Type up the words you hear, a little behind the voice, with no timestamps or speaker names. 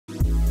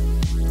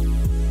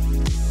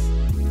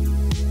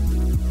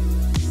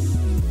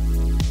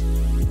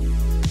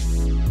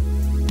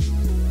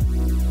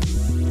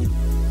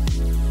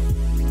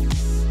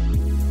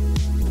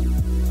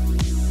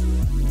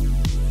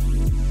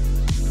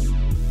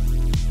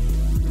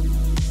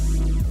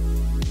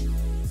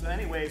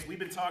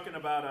talking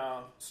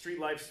about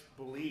Streetlight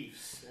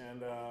Beliefs,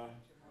 and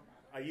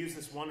I used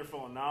this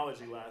wonderful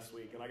analogy last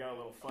week, and I got a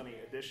little funny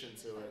addition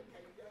to it.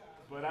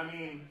 But I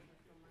mean,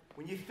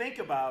 when you think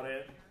about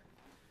it,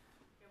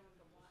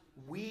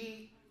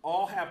 we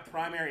all have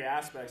primary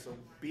aspects of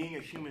being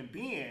a human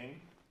being,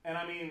 and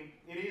I mean,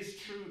 it is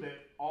true that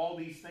all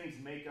these things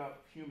make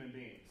up human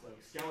beings, like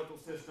skeletal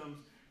systems,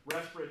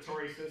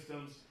 respiratory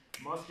systems,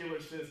 muscular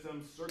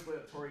systems,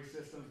 circulatory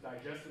systems,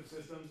 digestive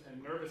systems,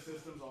 and nervous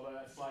systems, although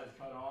that slide is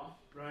cut off,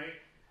 right?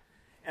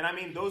 And I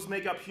mean, those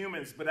make up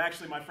humans, but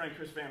actually my friend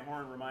Chris Van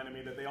Horn reminded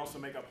me that they also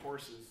make up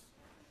horses.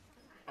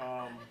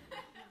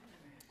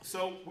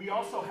 So we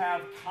also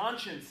have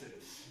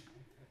consciences.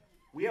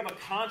 We have a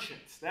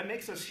conscience. That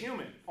makes us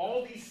human.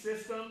 All these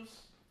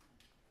systems,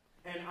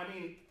 and I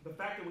mean, the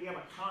fact that we have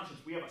a conscience,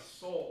 we have a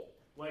soul.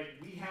 Like,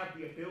 we have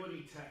the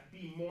ability to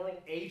be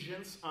moral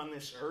agents on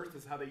this earth,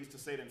 is how they used to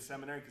say it in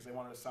seminary, because they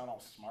wanted to sound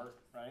all smart,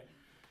 right?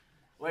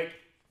 Like,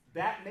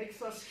 that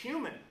makes us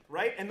human,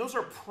 right? And those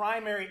are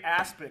primary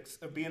aspects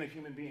of being a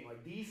human being.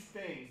 Like, these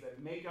things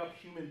that make up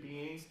human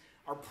beings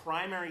are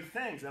primary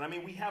things. And I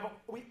mean,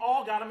 we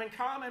all got them in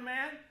common,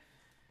 man.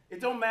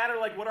 It don't matter,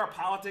 like, what our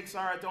politics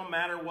are. It don't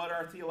matter what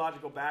our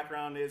theological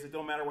background is. It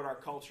don't matter what our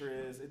culture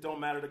is. It don't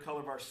matter the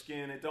color of our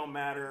skin. It don't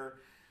matter,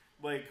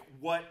 like,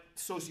 what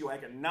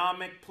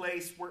socioeconomic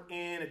place we're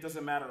in. It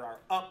doesn't matter our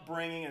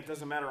upbringing. It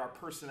doesn't matter our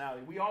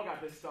personality. We all got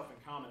this stuff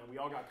in common, and we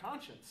all got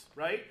conscience,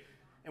 right?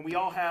 And we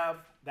all have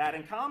that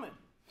in common.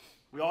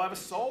 We all have a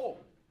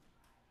soul.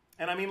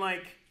 And I mean,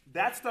 like,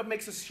 that stuff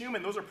makes us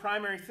human. Those are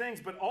primary things.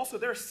 But also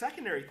there are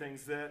secondary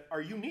things that are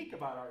unique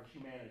about our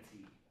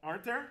humanity,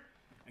 aren't there?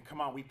 And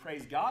come on, we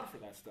praise God for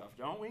that stuff,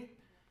 don't we?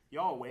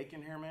 Y'all awake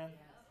in here, man?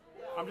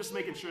 I'm just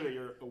making sure that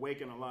you're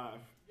awake and alive.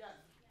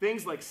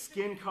 Things like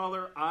skin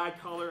color, eye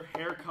color,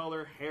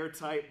 hair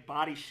type,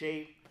 body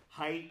shape,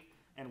 height,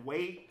 and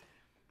weight.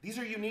 These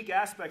are unique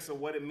aspects of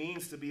what it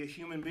means to be a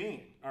human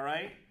being, all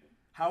right?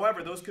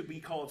 However, those could be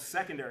called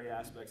secondary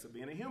aspects of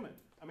being a human.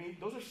 I mean,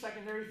 those are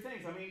secondary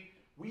things. I mean,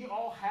 we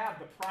all have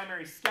the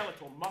primary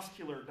skeletal,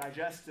 muscular,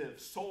 digestive,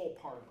 soul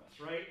part of us,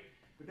 right?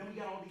 But then we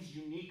got all these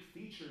unique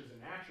features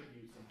and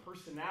attributes and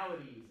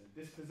personalities and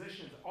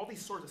dispositions, all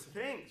these sorts of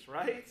things,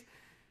 right?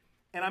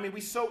 And I mean,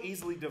 we so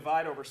easily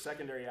divide over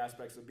secondary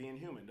aspects of being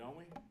human, don't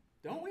we?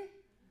 Don't we?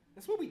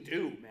 That's what we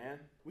do, man.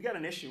 We got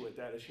an issue with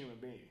that as human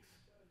beings.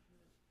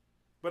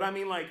 But I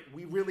mean, like,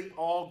 we really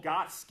all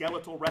got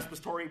skeletal,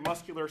 respiratory,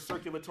 muscular,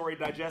 circulatory,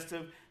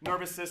 digestive,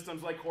 nervous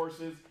systems like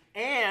horses,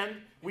 and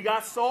we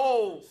got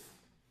souls.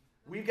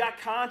 We've got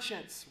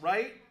conscience,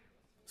 right?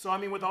 So, I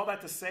mean, with all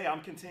that to say,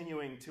 I'm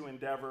continuing to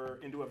endeavor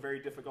into a very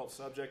difficult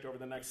subject over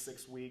the next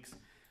 6 weeks.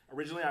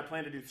 Originally, I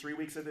planned to do 3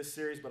 weeks of this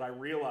series, but I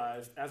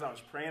realized as I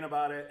was praying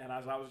about it and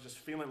as I was just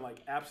feeling like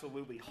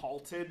absolutely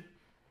halted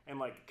and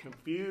like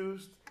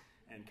confused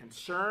and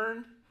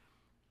concerned,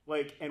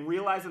 like, and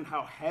realizing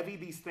how heavy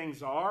these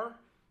things are,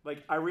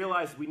 like, I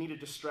realized we needed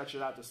to stretch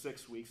it out to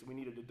 6 weeks and we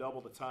needed to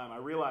double the time. I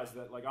realized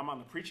that, like, I'm on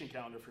the preaching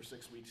calendar for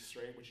 6 weeks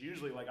straight, which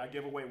usually, like, I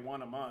give away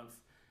one a month.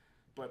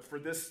 But for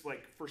this,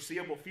 like,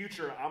 foreseeable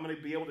future, I'm going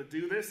to be able to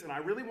do this, and I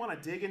really want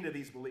to dig into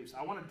these beliefs.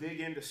 I want to dig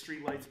into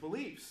Streetlight's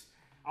beliefs.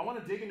 I want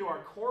to dig into our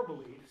core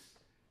beliefs,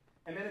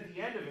 and then at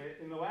the end of it,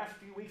 in the last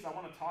few weeks, I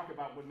want to talk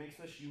about what makes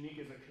us unique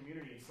as a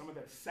community and some of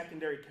the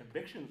secondary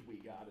convictions we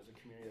got as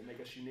a community that make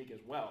us unique as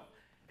well.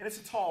 And it's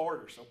a tall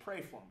order, so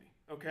pray for me,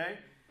 okay?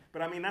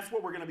 But I mean, that's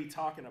what we're going to be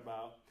talking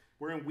about.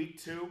 We're in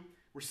week 2.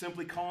 We're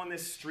simply calling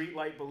this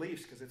Streetlight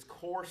Beliefs because it's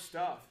core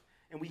stuff.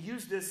 And we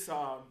used this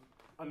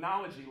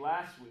analogy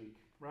last week,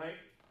 right?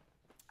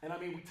 And I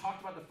mean, we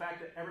talked about the fact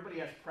that everybody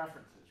has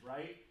preferences,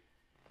 right?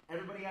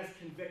 Everybody has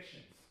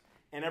convictions.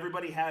 And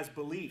everybody has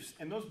beliefs.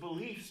 And those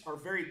beliefs are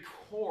very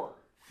core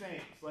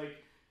things. Like,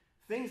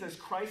 things as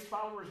Christ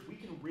followers we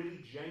can really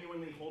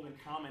genuinely hold in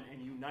common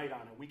and unite on,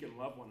 and we can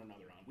love one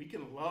another on. We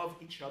can love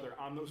each other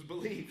on those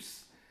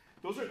beliefs.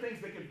 Those are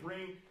things that can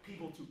bring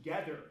people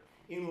together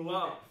in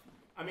love.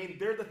 I mean,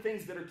 they're the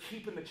things that are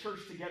keeping the church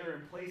together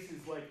in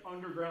places like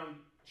underground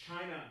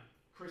China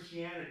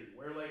Christianity,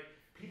 where, like,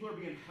 people are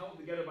being held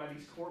together by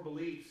these core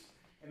beliefs.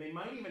 And they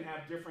might even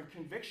have different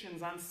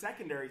convictions on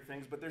secondary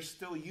things, but there's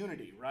still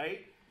unity,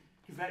 right?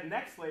 Because that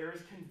next layer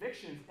is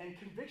convictions. And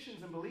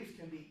convictions and beliefs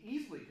can be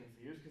easily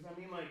confused. Because, I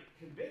mean, like,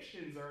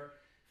 convictions are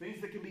things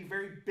that can be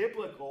very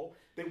biblical,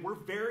 that we're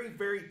very,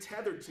 very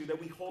tethered to,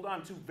 that we hold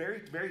on to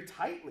very, very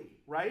tightly,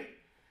 right?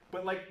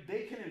 But, like,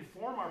 they can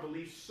inform our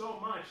beliefs so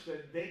much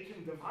that they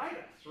can divide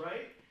us,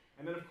 right?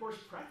 And then, of course,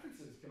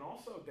 preferences can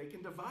also, they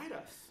can divide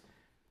us.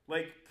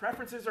 Like,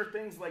 preferences are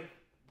things like,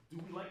 do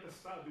we like the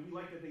style? Do we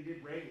like that they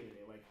did reggae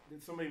today? Like,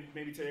 did somebody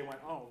maybe today went,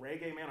 oh,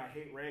 reggae, man, I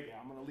hate reggae.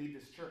 I'm going to leave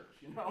this church.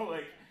 You know,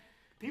 like,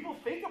 people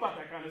think about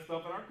that kind of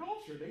stuff in our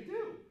culture. They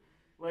do.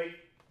 Like,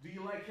 do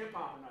you like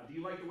hip-hop or not? Do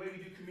you like the way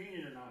we do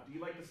communion or not? Do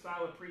you like the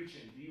style of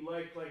preaching? Do you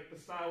like the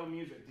style of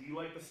music? Do you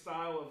like the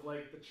style of,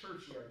 like, the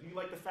churchyard? Do you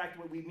like the fact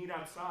that we meet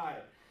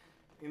outside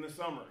in the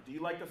summer? Do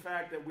you like the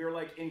fact that we're,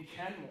 like, in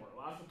Kenmore?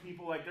 Lots of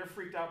people, like, they're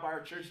freaked out by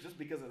our church just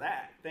because of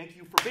that. Thank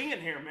you for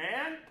being here,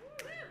 man.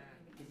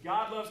 Because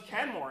God loves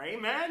Kenmore.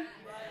 Amen?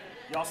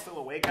 Y'all still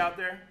awake out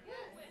there?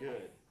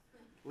 Good.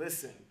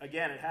 Listen,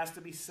 again, it has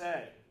to be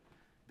said.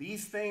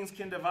 These things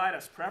can divide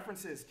us.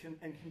 Preferences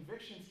and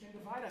convictions can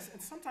divide us.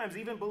 And sometimes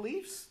even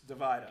beliefs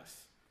divide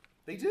us.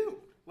 They do.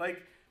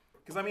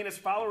 Because as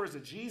followers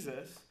of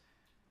Jesus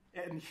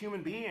and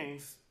human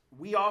beings,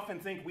 we often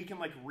think we can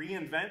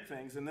reinvent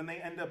things, and then they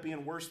end up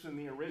being worse than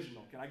the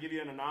original. Can I give you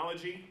an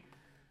analogy?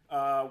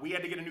 We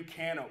had to get a new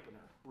can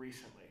opener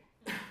recently.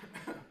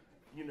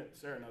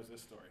 Sarah knows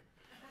this story.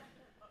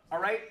 All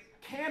right?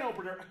 Can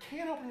opener. A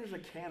can opener is a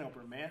can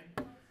opener, man.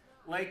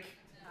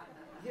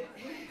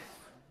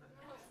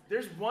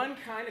 There's one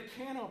kind of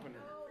can opener.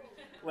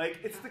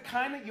 It's the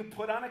kind that you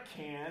put on a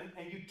can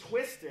and you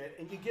twist it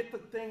and you get the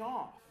thing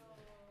off.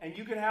 And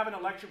you can have an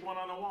electric one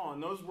on the wall,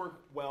 and those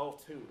work well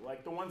too.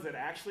 The ones that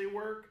actually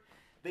work,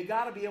 they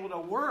got to be able to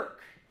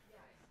work.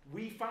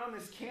 We found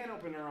this can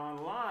opener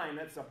online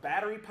that's a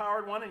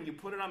battery-powered one, and you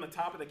put it on the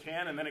top of the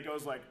can, and then it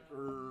goes and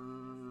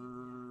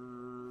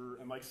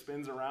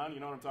spins around. You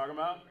know what I'm talking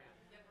about?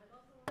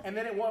 And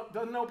then it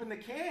doesn't open the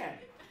can.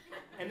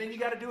 And then you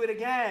got to do it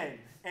again,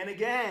 and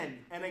again,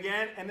 and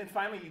again, and then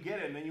finally you get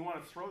it, and then you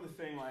want to throw the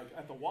thing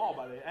at the wall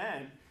by the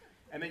end,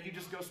 and then you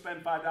just go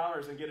spend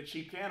 $5 and get a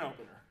cheap can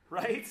opener.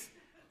 Right?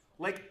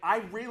 I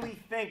really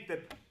think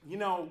that,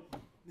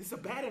 this is a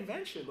bad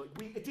invention.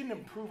 It didn't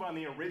improve on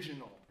the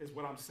original, is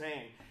what I'm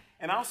saying.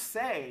 And I'll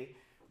say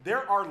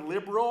there are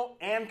liberal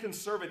and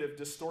conservative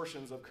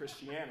distortions of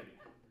Christianity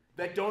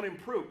that don't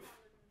improve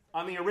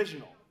on the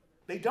original.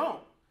 They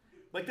don't.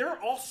 There are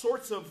all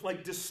sorts of,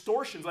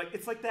 distortions.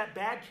 It's like that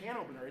bad can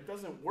opener. It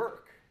doesn't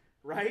work.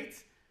 Right?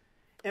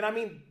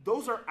 And,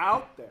 those are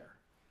out there.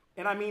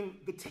 And,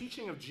 the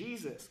teaching of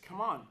Jesus,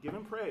 come on, give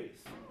him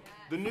praise.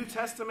 The New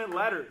Testament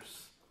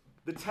letters,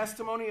 the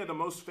testimony of the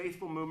most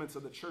faithful movements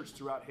of the church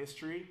throughout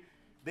history,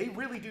 they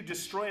really do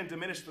destroy and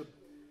diminish the,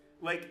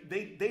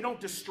 they don't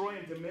destroy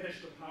and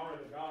diminish the power of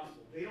the gospel.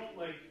 They don't,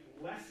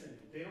 lessen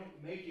it. They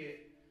don't make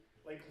it,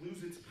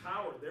 lose its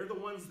power. They're the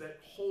ones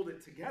that hold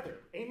it together.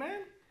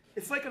 Amen?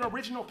 It's like an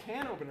original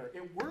can opener.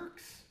 It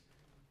works.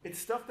 It's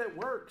stuff that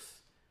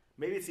works.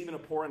 Maybe it's even a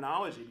poor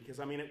analogy because,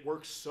 it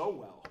works so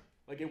well.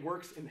 It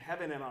works in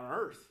heaven and on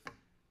earth.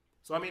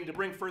 So, to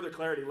bring further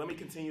clarity, let me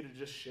continue to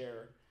just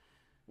share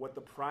what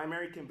the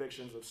primary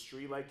convictions of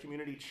Streetlight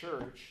Community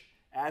Church,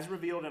 as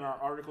revealed in our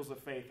articles of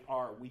faith,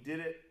 are. We did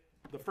it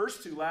the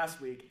first two last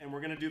week, and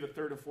we're going to do the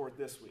third and fourth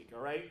this week,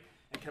 all right?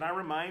 And can I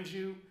remind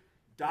you,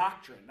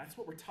 doctrine, that's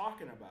what we're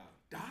talking about.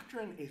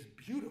 Doctrine is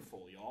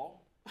beautiful,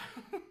 y'all.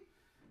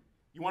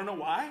 You want to know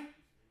why?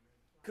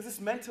 Because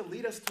it's meant to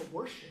lead us to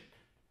worship.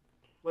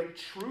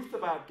 Truth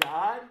about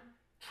God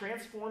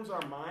transforms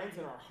our minds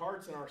and our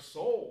hearts and our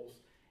souls,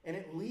 and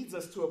it leads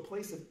us to a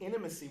place of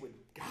intimacy with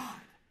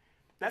God.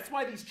 That's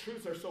why these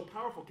truths are so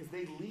powerful, because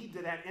they lead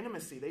to that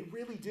intimacy. They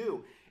really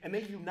do. And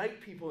they unite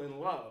people in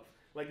love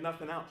like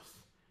nothing else.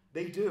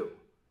 They do.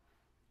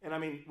 And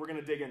we're going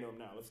to dig into them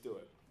now. Let's do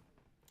it.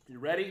 You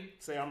ready?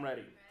 Say, I'm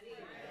ready.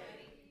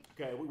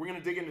 Okay, we're going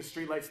to dig into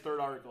Streetlight's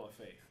third article of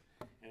faith.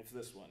 And it's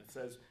this one. It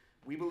says,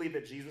 we believe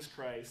that Jesus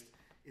Christ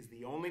is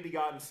the only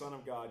begotten Son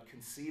of God,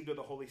 conceived of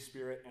the Holy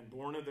Spirit and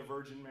born of the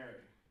Virgin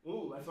Mary.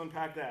 Ooh, let's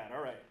unpack that.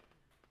 All right.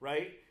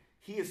 Right?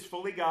 He is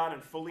fully God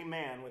and fully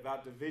man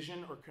without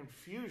division or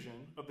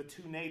confusion of the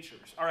two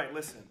natures. All right,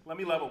 listen. Let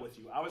me level with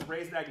you. I was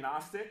raised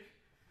agnostic.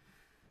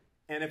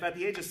 And if at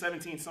the age of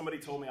 17 somebody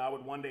told me I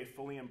would one day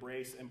fully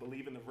embrace and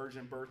believe in the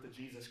virgin birth of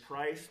Jesus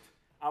Christ,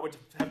 I would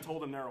have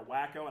told them they're a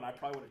wacko, and I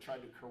probably would have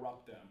tried to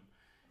corrupt them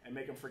and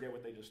make them forget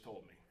what they just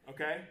told me.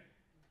 Okay?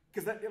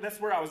 Because that's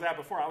where I was at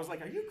before. I was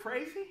like, are you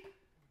crazy?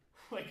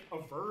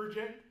 A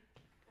virgin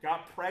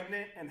got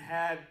pregnant and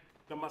had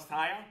the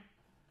Messiah?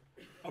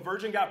 A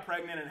virgin got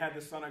pregnant and had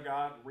the Son of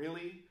God?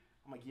 Really?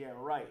 I'm like, yeah,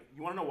 right.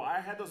 You want to know why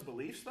I had those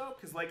beliefs, though?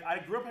 Because, I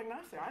grew up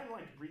agnostic. I didn't,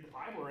 read the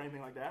Bible or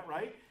anything like that,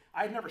 right?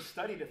 I had never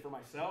studied it for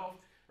myself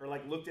or,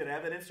 looked at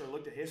evidence or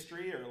looked at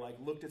history or,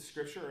 looked at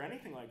Scripture or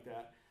anything like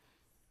that.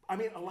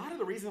 A lot of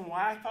the reason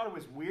why I thought it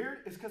was weird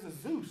is because of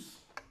Zeus.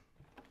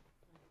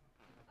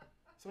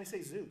 Somebody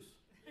say Zeus.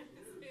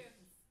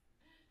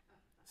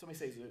 Somebody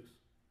say Zeus.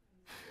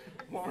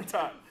 One more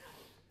time.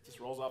 It just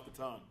rolls off the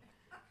tongue.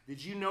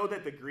 Did you know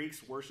that the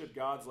Greeks worshiped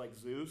gods like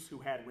Zeus, who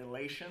had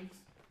relations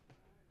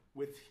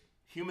with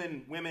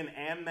human women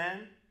and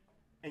men?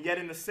 And yet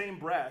in the same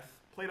breath,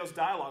 Plato's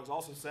dialogues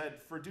also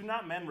said, for do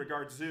not men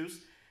regard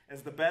Zeus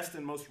as the best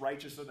and most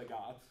righteous of the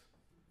gods?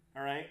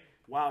 All right?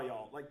 Wow,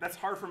 y'all. That's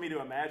hard for me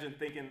to imagine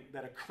thinking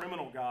that a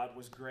criminal god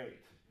was great,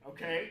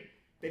 okay?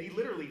 That he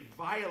literally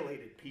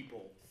violated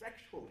people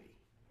sexually,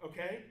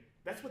 okay?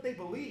 That's what they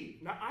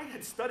believe. Now, I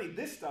had studied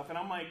this stuff, and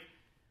I'm like,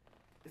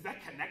 is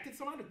that connected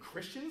somehow? Do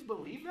Christians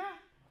believe that?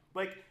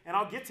 And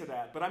I'll get to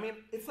that. But,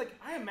 it's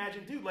I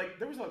imagine, dude,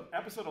 there was an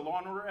episode of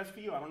Law & Order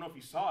SVU. I don't know if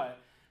you saw it,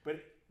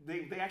 but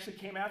they actually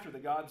came after the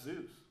god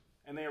Zeus,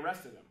 and they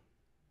arrested him.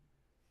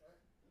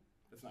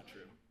 That's not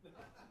true.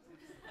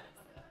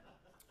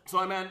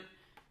 So,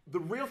 the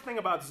real thing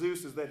about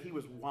Zeus is that he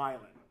was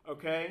violent,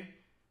 okay?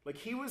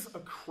 He was a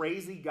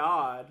crazy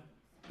god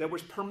that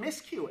was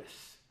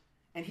promiscuous.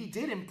 And he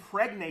did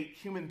impregnate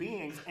human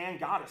beings and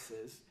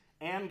goddesses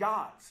and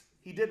gods.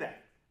 He did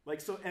that.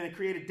 And it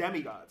created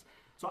demigods.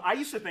 So I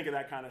used to think of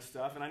that kind of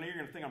stuff, and I know you're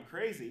going to think I'm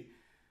crazy,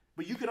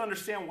 but you can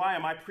understand why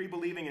am I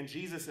pre-believing in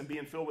Jesus and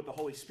being filled with the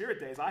Holy Spirit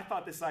days. I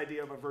thought this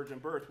idea of a virgin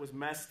birth was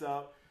messed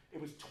up,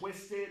 it was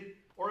twisted,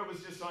 or it was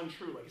just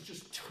untrue. It's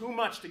just too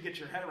much to get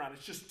your head around.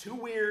 It's just too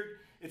weird,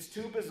 it's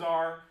too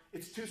bizarre,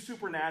 it's too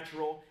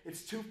supernatural,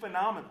 it's too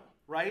phenomenal,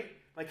 right?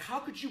 How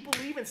could you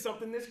believe in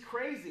something this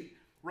crazy,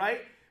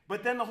 right?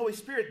 But then the Holy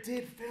Spirit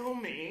did fill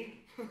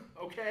me,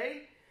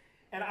 okay?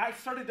 And I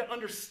started to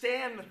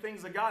understand the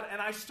things of God,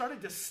 and I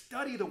started to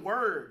study the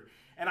Word.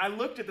 And I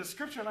looked at the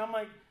Scripture, and I'm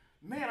like,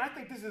 man, I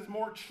think this is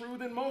more true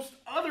than most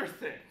other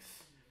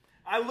things.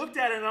 I looked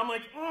at it, and I'm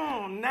like,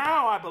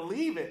 now I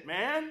believe it,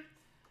 man.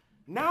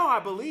 Now I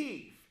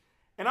believe.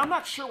 And I'm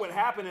not sure what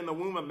happened in the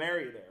womb of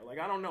Mary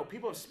there. I don't know.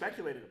 People have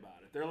speculated about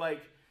it. They're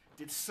like,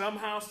 did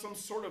somehow some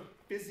sort of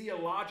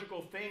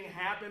physiological thing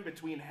happen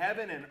between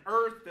heaven and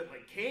earth that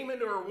came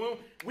into her womb?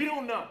 We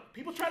don't know.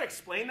 People try to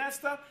explain that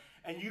stuff,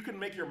 and you can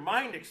make your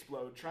mind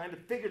explode trying to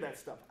figure that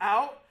stuff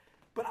out.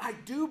 But I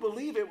do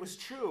believe it was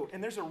true,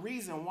 and there's a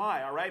reason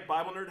why, all right?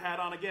 Bible nerd hat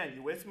on again.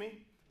 You with me?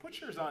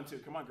 Put yours on too.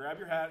 Come on, grab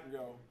your hat and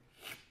go.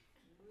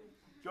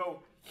 Go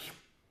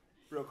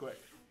real quick.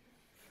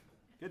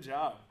 Good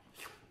job.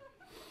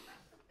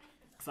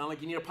 Sound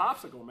like you need a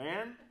popsicle,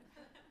 man.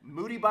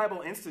 Moody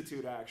Bible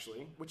Institute,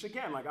 actually, which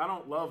again, I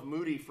don't love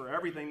Moody for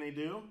everything they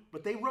do,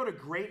 but they wrote a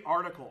great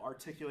article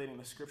articulating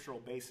the scriptural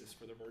basis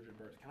for the virgin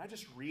birth. Can I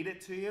just read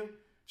it to you?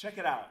 Check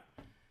it out,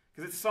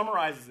 because it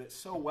summarizes it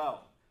so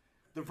well.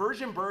 The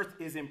virgin birth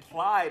is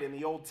implied in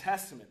the Old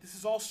Testament. This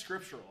is all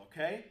scriptural,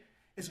 okay?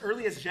 As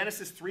early as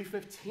Genesis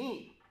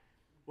 3:15.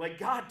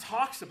 God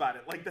talks about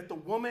it, that the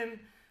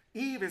woman,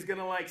 Eve, is going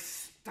to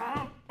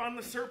stomp on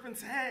the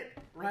serpent's head,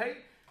 right?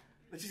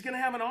 That she's going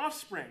to have an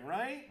offspring,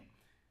 right?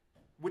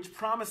 Which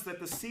promised that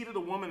the seed of the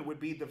woman would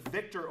be the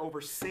victor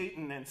over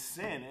Satan and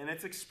sin. And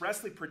it's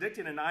expressly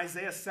predicted in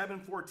Isaiah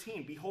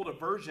 7:14. Behold, a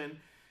virgin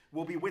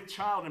will be with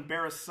child and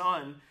bear a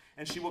son,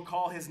 and she will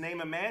call his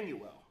name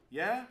Emmanuel.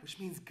 Yeah? Which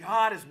means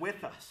God is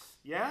with us.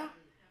 Yeah?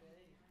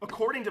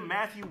 According to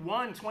Matthew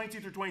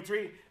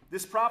 1:22-23,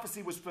 this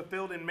prophecy was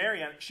fulfilled in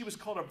Mary. She was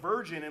called a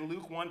virgin in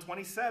Luke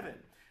 1:27.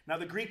 Now,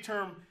 the Greek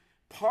term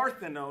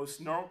parthenos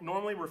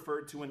normally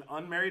referred to an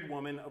unmarried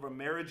woman of a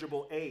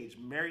marriageable age.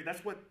 Mary,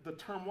 that's what the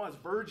term was,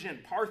 virgin,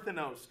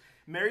 parthenos.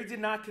 Mary did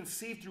not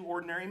conceive through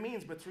ordinary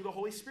means, but through the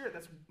Holy Spirit.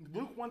 That's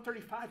Luke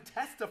 1:35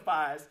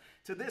 testifies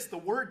to this. The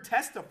word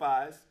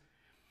testifies.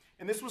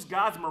 And this was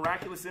God's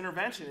miraculous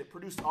intervention. It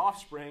produced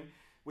offspring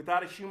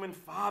without a human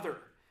father.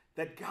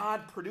 That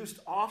God produced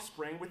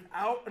offspring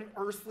without an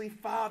earthly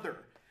father.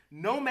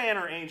 No man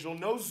or angel,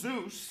 no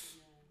Zeus,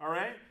 all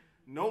right?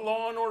 No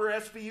Law and Order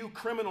SVU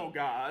criminal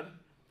god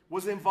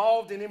was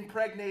involved in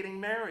impregnating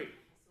Mary.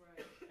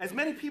 As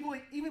many people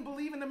even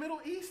believe in the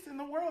Middle East, in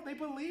the world, they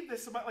believe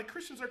this about,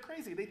 Christians are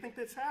crazy. They think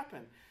this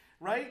happened,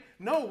 right?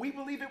 No, we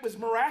believe it was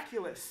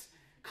miraculous.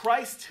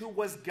 Christ, who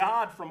was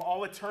God from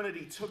all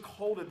eternity, took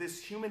hold of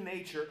this human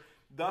nature,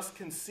 thus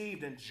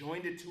conceived and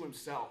joined it to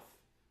himself.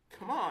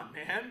 Come on,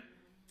 man.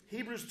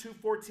 Hebrews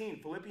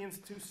 2:14, Philippians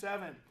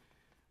 2:7.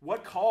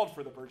 What called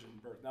for the virgin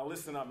birth? Now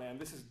listen up, man.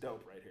 This is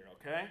dope right here,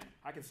 okay?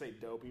 I can say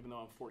dope even though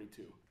I'm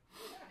 42.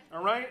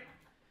 All right?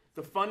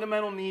 The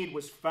fundamental need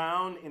was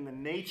found in the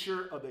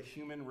nature of the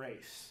human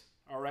race.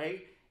 All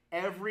right?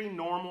 Every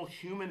normal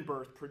human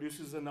birth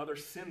produces another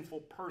sinful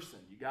person.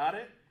 You got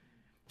it?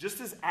 Just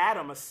as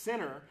Adam, a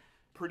sinner,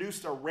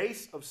 produced a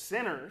race of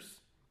sinners,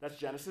 that's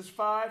Genesis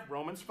 5,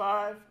 Romans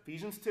 5,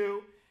 Ephesians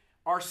 2,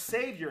 our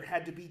Savior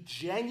had to be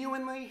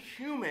genuinely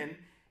human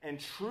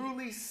and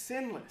truly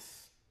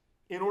sinless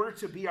in order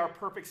to be our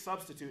perfect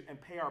substitute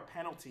and pay our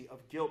penalty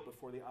of guilt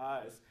before the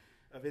eyes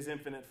of his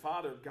infinite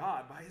Father,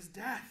 God, by his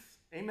death.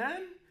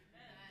 Amen?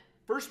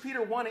 1 Peter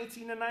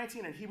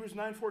 1:18-19 and Hebrews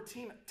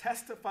 9:14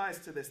 testifies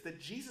to this, that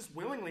Jesus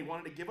willingly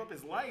wanted to give up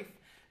his life,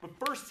 but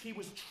first he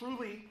was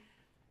truly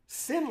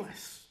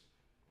sinless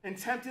and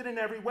tempted in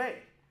every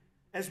way,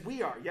 as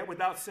we are, yet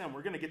without sin.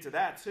 We're going to get to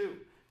that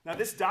too. Now,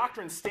 this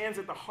doctrine stands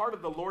at the heart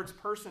of the Lord's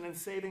person and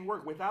saving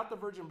work. Without the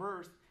virgin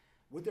birth,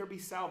 would there be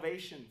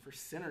salvation for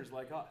sinners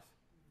like us?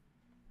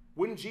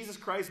 Wouldn't Jesus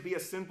Christ be a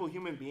sinful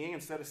human being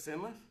instead of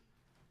sinless?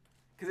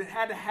 Because it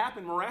had to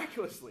happen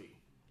miraculously.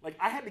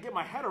 I had to get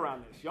my head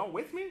around this. Y'all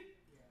with me?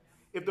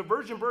 If the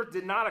virgin birth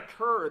did not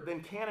occur,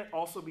 then can it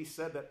also be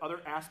said that other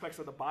aspects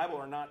of the Bible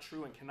are not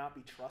true and cannot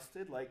be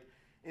trusted?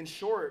 In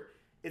short,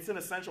 it's an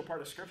essential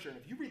part of Scripture. And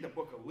if you read the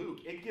book of Luke,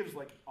 it gives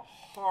a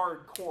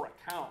hardcore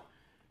account.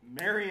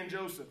 Mary and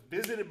Joseph,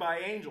 visited by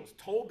angels,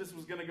 told this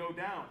was going to go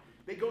down.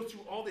 They go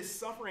through all this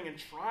suffering and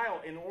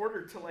trial in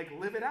order to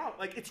live it out.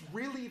 It's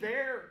really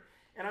there.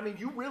 And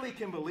you really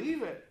can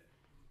believe it.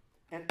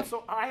 And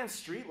so I and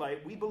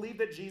Streetlight, we believe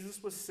that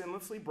Jesus was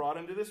sinlessly brought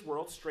into this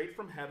world straight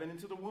from heaven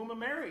into the womb of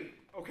Mary.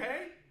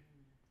 Okay?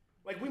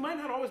 We might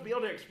not always be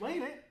able to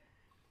explain it,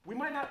 We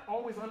might not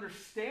always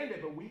understand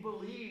it, but we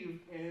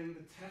believe in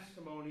the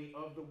testimony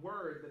of the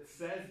word that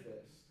says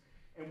this.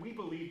 And we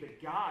believe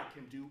that God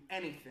can do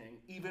anything,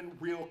 even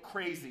real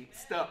crazy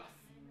stuff.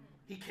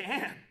 He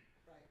can.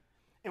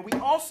 And we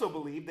also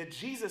believe that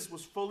Jesus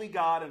was fully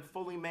God and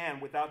fully man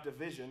without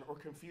division or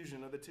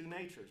confusion of the two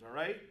natures, all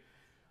right?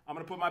 I'm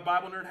going to put my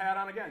Bible nerd hat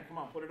on again. Come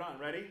on, put it on.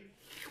 Ready?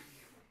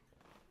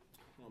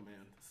 Oh, man.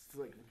 This is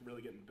like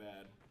really getting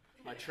bad.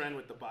 My trend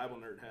with the Bible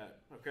nerd hat,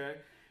 okay?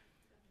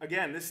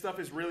 Again, this stuff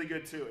is really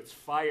good too. It's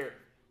fire.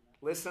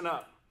 Listen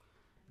up.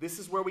 This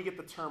is where we get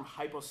the term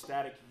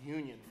hypostatic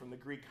union from the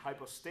Greek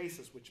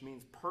hypostasis, which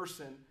means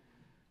person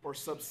or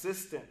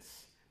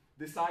subsistence.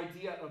 This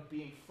idea of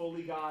being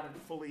fully God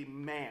and fully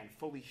man,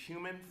 fully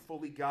human,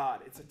 fully God.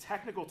 It's a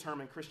technical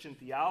term in Christian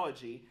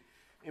theology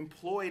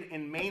employed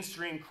in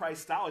mainstream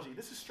Christology.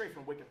 This is straight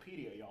from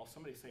Wikipedia, y'all.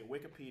 Somebody say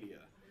Wikipedia.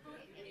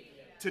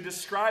 To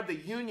describe the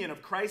union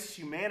of Christ's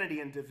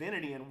humanity and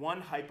divinity in one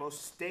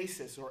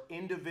hypostasis or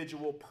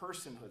individual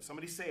personhood.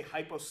 Somebody say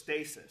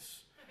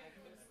hypostasis.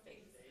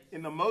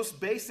 In the most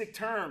basic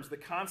terms, the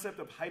concept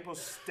of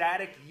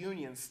hypostatic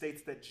union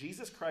states that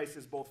Jesus Christ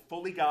is both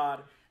fully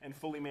God and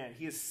fully man.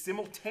 He is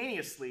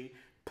simultaneously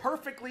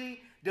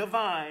perfectly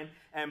divine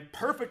and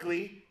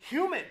perfectly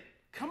human.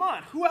 Come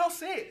on, who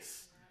else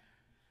is?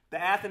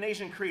 The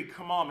Athanasian Creed,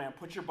 come on, man,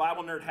 put your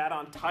Bible nerd hat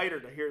on tighter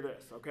to hear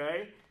this,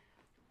 okay?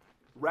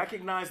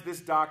 Recognize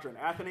this doctrine.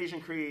 Athanasian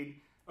Creed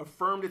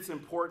affirmed its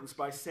importance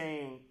by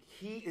saying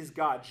he is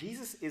God.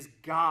 Jesus is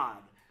God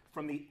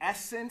from the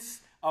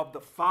essence of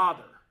the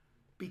Father,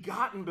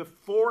 begotten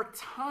before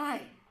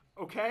time,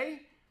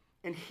 okay?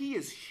 And he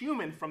is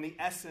human from the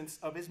essence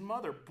of his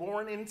mother,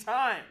 born in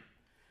time.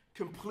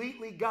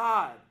 Completely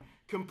God,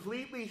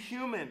 completely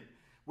human,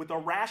 with a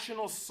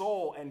rational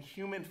soul and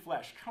human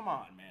flesh. Come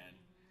on, man.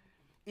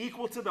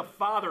 Equal to the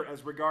Father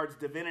as regards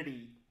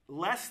divinity,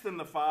 less than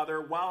the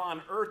Father while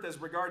on earth as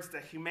regards to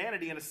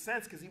humanity in a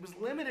sense, because he was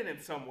limited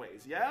in some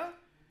ways, yeah?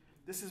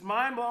 This is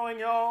mind-blowing,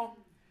 y'all.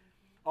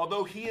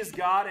 Although he is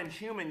God and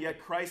human, yet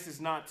Christ is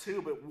not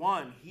two, but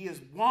one. He is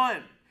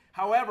one.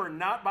 However,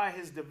 not by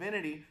his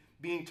divinity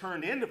being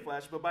turned into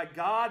flesh, but by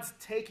God's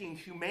taking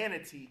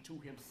humanity to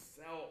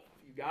himself.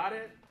 You got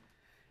it?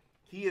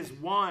 He is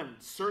one,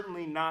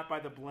 certainly not by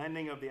the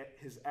blending of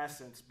his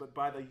essence, but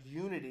by the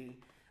unity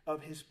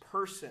of his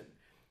person.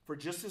 For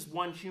just as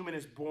one human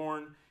is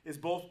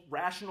both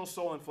rational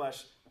soul and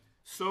flesh,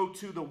 so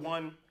too the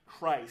one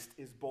Christ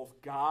is both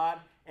God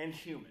and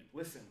human.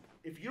 Listen,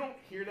 if you don't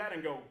hear that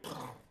and go,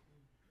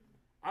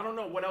 I don't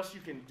know what else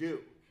you can do.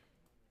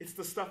 It's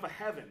the stuff of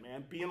heaven,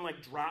 man, being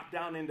like dropped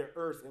down into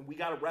earth, and we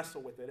got to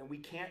wrestle with it, and we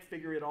can't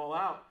figure it all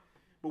out,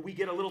 but we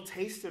get a little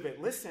taste of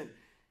it. Listen,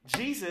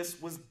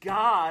 Jesus was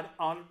God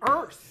on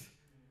earth.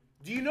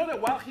 Do you know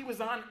that while he was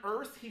on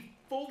earth, he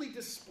fully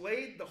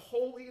displayed the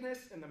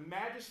holiness and the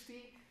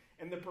majesty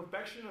and the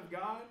perfection of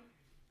God?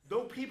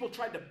 Though people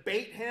tried to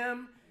bait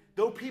him,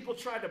 though people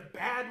tried to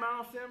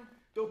badmouth him,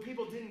 though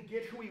people didn't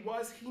get who he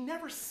was, he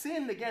never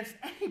sinned against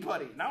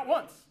anybody, not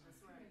once.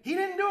 He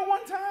didn't do it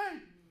one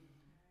time.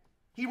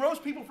 He rose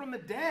people from the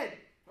dead,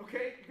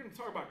 okay? You're going to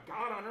talk about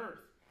God on earth.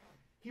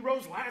 He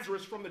rose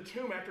Lazarus from the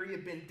tomb after he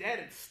had been dead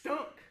and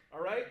stunk,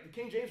 all right? The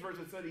King James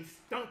Version said he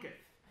stunketh.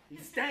 He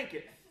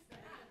stanketh.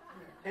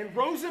 And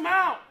rose him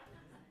out.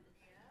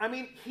 I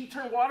mean, he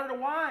turned water to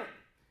wine.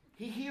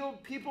 He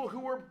healed people who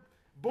were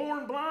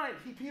born blind.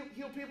 He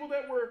healed people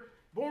that were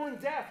born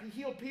deaf. He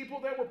healed people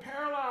that were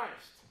paralyzed.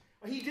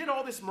 He did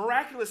all this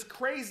miraculous,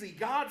 crazy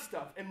God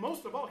stuff. And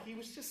most of all, he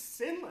was just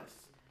sinless.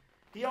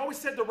 He always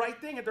said the right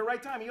thing at the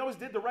right time. He always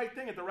did the right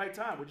thing at the right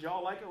time. Would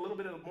y'all like a little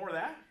bit more of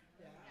that?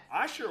 Yeah.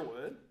 I sure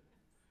would.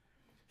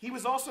 He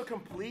was also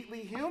completely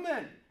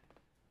human,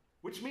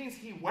 which means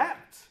he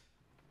wept.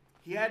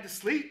 He had to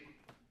sleep.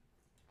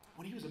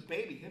 When he was a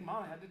baby, his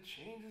mom had to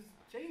change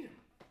him.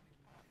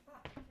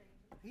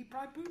 He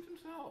probably pooped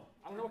himself.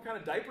 I don't know what kind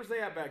of diapers they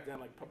had back then,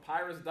 like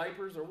papyrus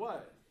diapers or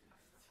what.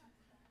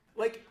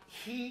 Like,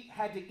 he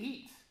had to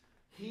eat.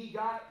 He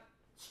got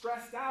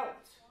stressed out.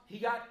 He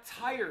got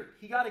tired.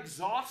 He got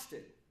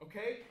exhausted,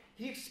 okay?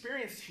 He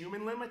experienced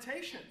human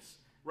limitations,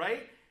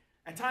 right?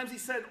 At times he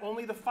said,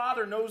 only the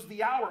Father knows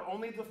the hour.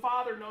 Only the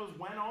Father knows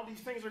when all these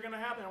things are going to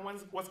happen and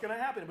what's going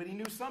to happen. But he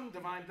knew some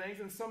divine things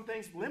and some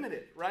things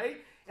limited, right?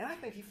 And I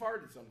think he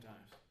farted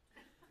sometimes.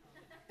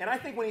 And I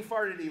think when he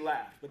farted, he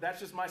laughed. But that's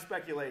just my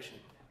speculation.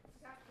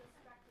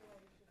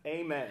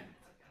 Amen.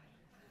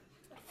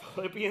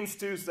 Philippians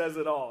 2 says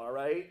it all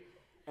right?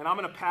 And I'm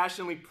going to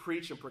passionately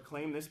preach and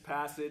proclaim this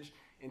passage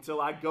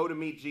until I go to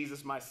meet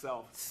Jesus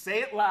myself.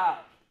 Say it loud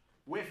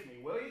with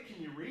me, will you?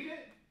 Can you read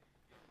it?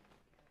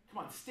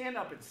 Come on, stand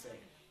up and say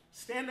it.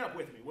 Stand up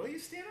with me. Will you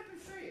stand up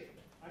and say it?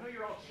 I know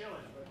you're all chilling,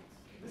 but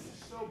this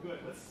is so good.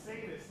 Let's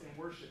say this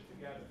in worship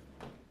together.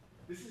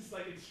 This is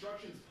like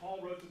instructions Paul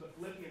wrote to the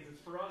Philippians.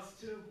 It's for us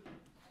too.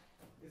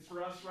 It's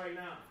for us right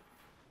now.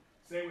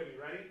 Say it with me,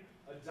 ready?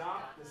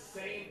 Adopt the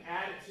same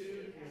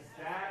attitude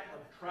as that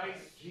of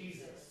Christ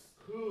Jesus,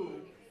 who,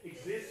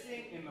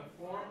 existing in the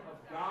form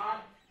of God,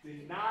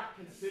 did not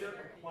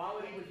consider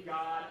equality with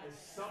God as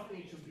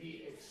something to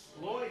be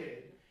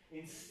exploited.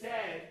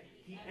 Instead,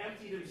 he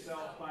emptied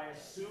himself by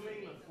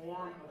assuming the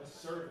form of a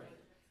servant,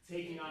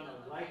 taking on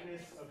the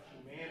likeness of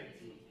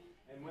humanity.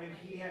 And when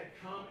he had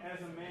come as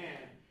a man,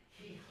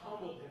 he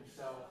humbled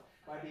himself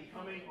by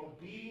becoming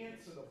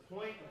obedient to the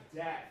point of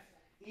death,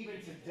 even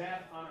to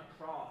death on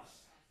a cross.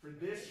 For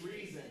this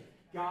reason,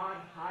 God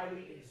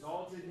highly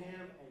exalted him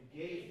and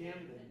gave him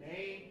the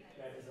name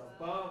that is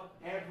above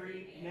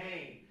every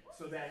name,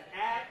 so that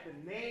at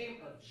the name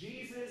of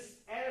Jesus,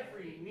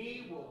 every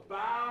knee will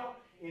bow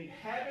in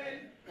heaven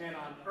and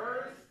on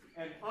earth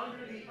and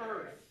under the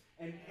earth,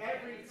 and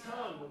every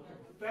tongue will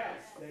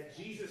confess that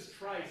Jesus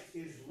Christ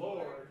is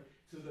Lord,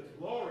 to the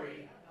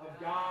glory of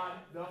God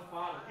the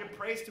Father. Give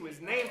praise to his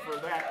name for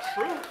that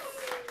truth.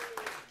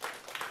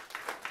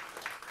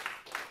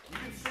 You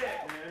can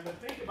sit, man, but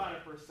think about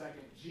it for a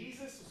second.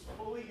 Jesus is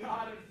fully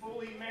God and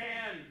fully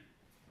man.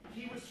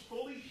 He was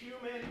fully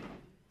human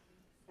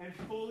and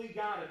fully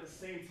God at the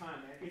same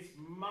time, man. It's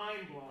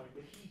mind-blowing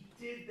that he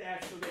did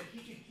that so that he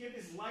could give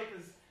his life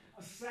as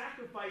a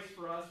sacrifice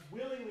for us,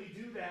 willingly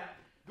do that,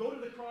 go to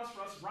the cross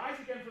for us, rise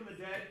again from the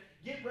dead,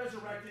 get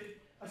resurrected,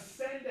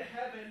 ascend to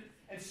heaven,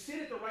 and sit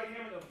at the right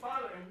hand of the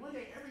Father, and one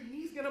day every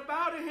knee's going to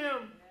bow to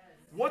him.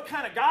 What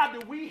kind of God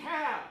do we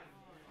have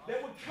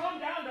that would come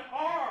down to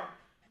our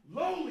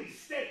lowly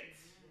state?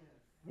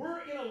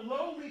 We're in a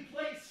lowly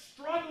place,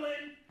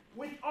 struggling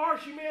with our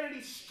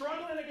humanity,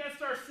 struggling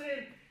against our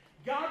sin.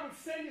 God would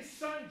send his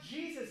son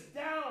Jesus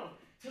down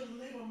to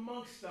live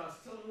amongst us,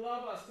 to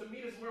love us, to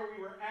meet us where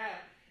we were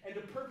at, and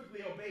to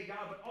perfectly obey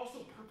God, but also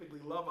perfectly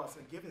love us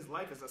and give his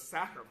life as a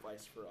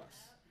sacrifice for us.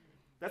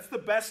 That's the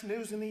best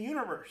news in the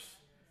universe.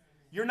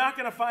 You're not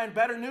going to find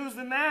better news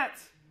than that.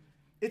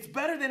 It's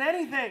better than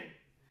anything.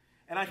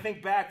 And I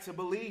think back to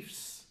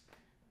beliefs.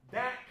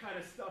 That kind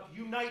of stuff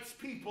unites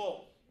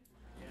people.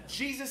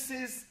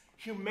 Jesus'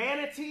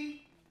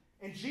 humanity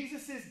and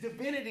Jesus'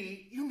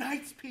 divinity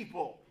unites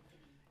people.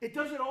 It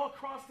does it all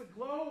across the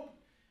globe.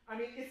 I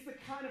mean, it's the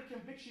kind of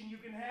conviction you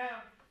can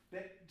have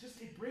that just,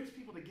 it brings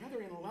people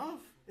together in love.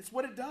 It's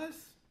what it does.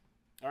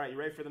 All right, you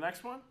ready for the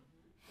next one?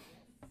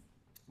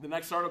 The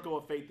next article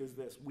of faith is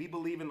this. We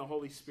believe in the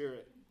Holy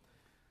Spirit,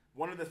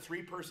 one of the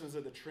three persons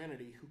of the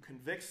Trinity, who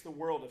convicts the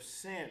world of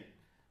sin,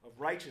 of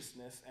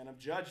righteousness, and of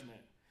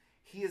judgment.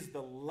 He is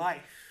the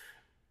life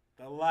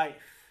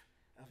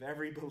of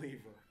every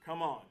believer.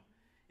 Come on.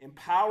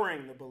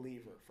 Empowering the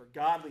believer for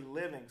godly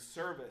living,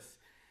 service,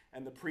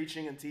 and the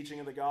preaching and teaching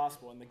of the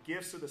gospel. And the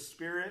gifts of the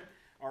Spirit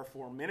are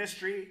for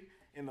ministry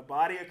in the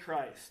body of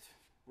Christ.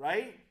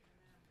 Right?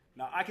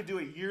 Now, I could do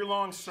a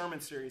year-long sermon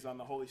series on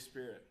the Holy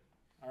Spirit.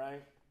 All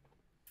right?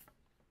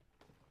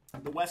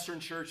 The Western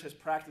church has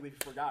practically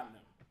forgotten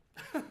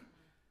him.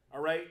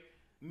 All right?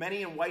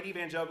 Many in white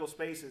evangelical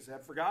spaces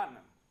have forgotten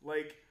him.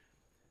 Like,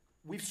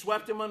 we've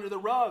swept him under the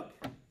rug.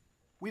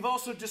 We've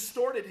also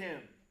distorted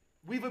him.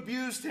 We've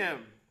abused him.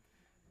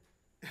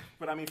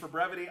 But I mean, for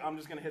brevity, I'm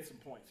just going to hit some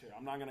points here.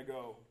 I'm not going to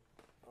go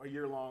a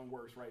year-long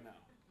worse right now.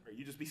 Or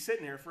you'd just be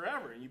sitting here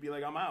forever, and you'd be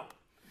like, I'm out.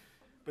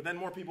 But then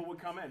more people would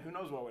come in. Who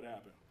knows what would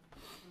happen?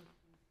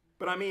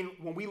 But I mean,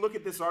 when we look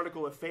at this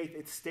article of faith,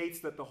 it states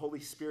that the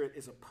Holy Spirit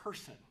is a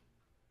person.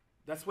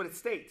 That's what it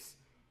states.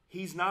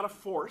 He's not a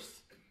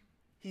force.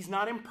 He's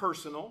not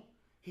impersonal.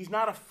 He's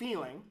not a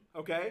feeling,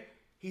 okay?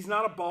 He's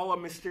not a ball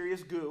of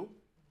mysterious goo,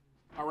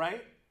 all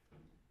right?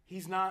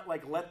 He's not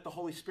like, let the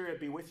Holy Spirit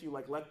be with you,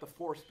 like let the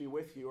force be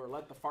with you, or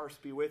let the farce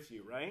be with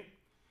you, right?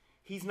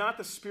 He's not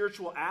the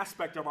spiritual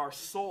aspect of our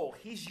soul.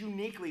 He's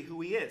uniquely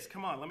who he is.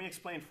 Come on, let me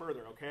explain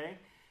further, okay?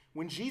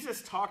 When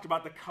Jesus talked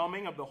about the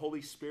coming of the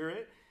Holy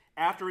Spirit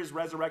after his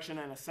resurrection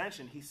and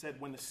ascension, he said,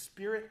 when the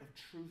Spirit of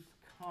truth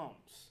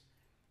comes,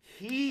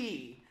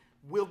 he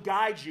will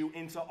guide you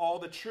into all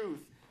the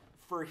truth.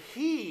 For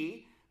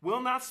he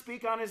will not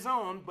speak on his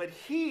own, but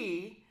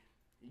he,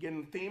 you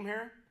getting the theme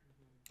here?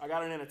 I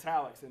got it in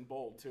italics in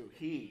bold too.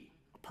 He,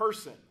 a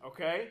person,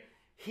 okay?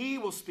 He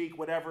will speak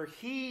whatever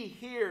he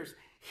hears.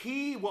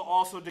 He will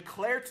also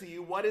declare to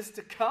you what is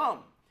to come.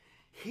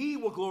 He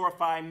will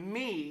glorify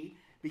me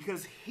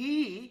because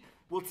he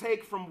will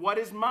take from what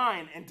is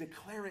mine and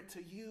declare it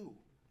to you.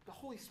 The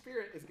Holy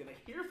Spirit is going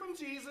to hear from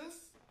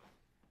Jesus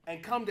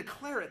and come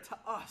declare it to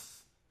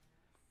us.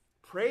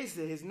 Praise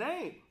to his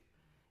name.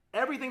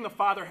 Everything the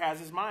Father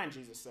has is mine,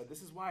 Jesus said.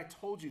 This is why I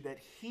told you that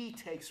he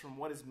takes from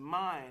what is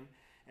mine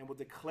and will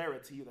declare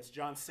it to you. That's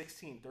John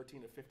 16,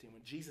 13 to 15,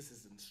 when Jesus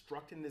is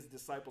instructing his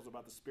disciples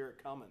about the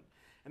Spirit coming.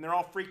 And they're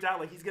all freaked out,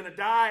 like he's going to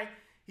die,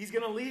 he's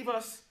going to leave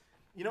us.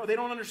 You know, they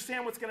don't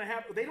understand what's going to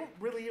happen. They don't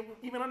really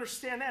even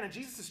understand that. And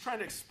Jesus is trying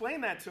to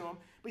explain that to them.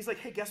 But he's like,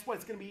 hey, guess what?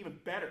 It's going to be even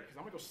better because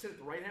I'm going to go sit at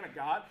the right hand of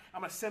God.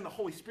 I'm going to send the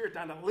Holy Spirit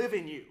down to live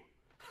in you.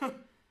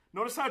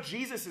 Notice how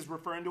Jesus is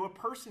referring to a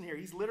person here.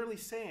 He's literally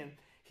saying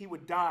he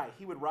would die.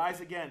 He would rise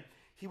again.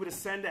 he would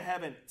ascend to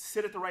heaven,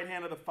 sit at the right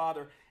hand of the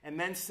Father, and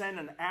then send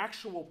an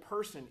actual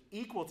person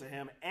equal to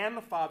him and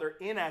the Father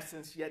in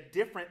essence, yet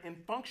different in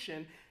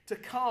function, to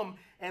come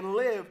and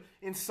live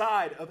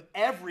inside of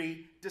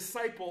every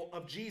disciple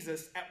of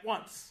Jesus at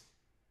once.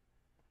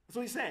 That's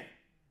what he's saying.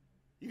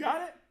 You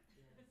got it?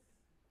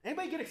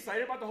 Anybody get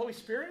excited about the Holy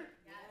Spirit?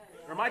 Yes.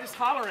 Or am I just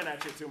hollering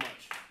at you too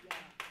much? Yeah.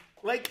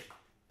 Like,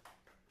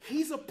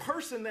 he's a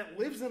person that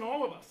lives in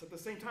all of us at the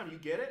same time. You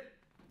get it?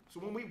 So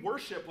when we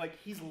worship, like,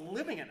 he's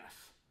living in us.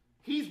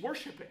 He's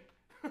worshiping.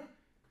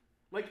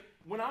 Like,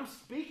 when I'm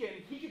speaking,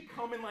 he could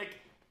come and, like,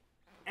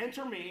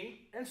 enter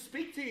me and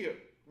speak to you,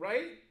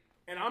 right?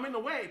 And I'm in the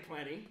way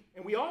plenty,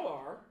 and we all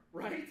are,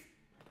 right?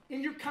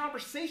 In your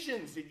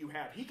conversations that you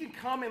have, he can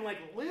come and, like,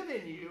 live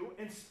in you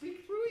and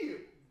speak through you.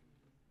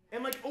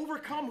 And, like,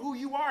 overcome who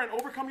you are and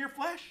overcome your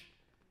flesh.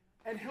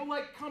 And he'll,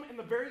 like, come, and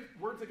the very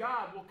words of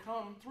God will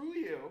come through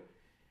you.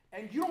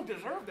 And you don't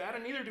deserve that,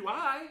 and neither do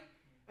I.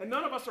 And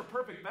none of us are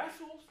perfect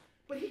vessels.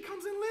 But he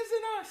comes and lives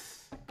in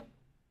us.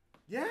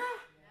 Yeah? Yes.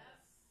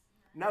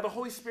 Now, the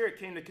Holy Spirit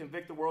came to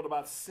convict the world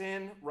about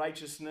sin,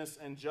 righteousness,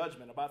 and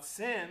judgment. About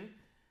sin,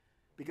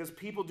 because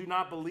people do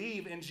not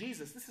believe in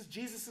Jesus. This is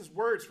Jesus'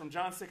 words from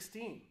John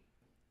 16,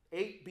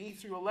 8b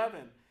through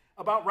 11.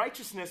 About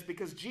righteousness,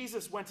 because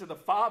Jesus went to the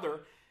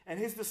Father, and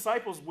his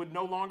disciples would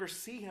no longer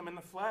see him in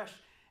the flesh.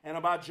 And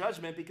about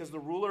judgment, because the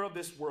ruler of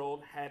this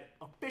world had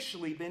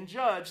officially been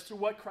judged through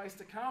what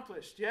Christ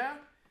accomplished. Yeah?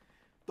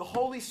 The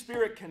Holy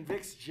Spirit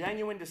convicts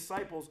genuine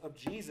disciples of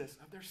Jesus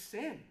of their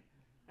sin.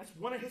 That's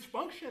one of his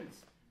functions.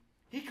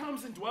 He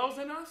comes and dwells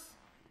in us,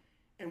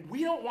 and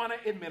we don't want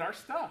to admit our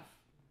stuff.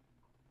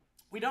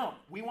 We don't.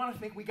 We want to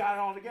think we got it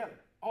all together.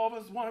 All of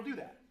us want to do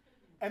that.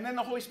 And then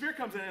the Holy Spirit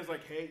comes in and is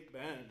like, hey,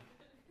 Ben,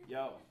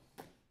 yo,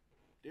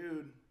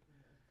 dude,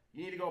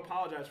 you need to go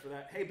apologize for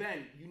that. Hey,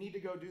 Ben, you need to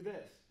go do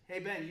this. Hey,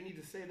 Ben, you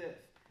need to say this.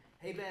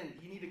 Hey, Ben,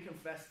 you need to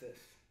confess this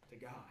to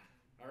God,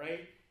 all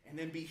right? And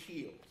then be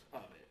healed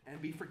of it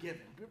and be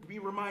forgiven. Be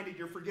reminded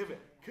you're forgiven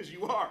because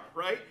you are,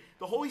 right?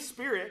 The Holy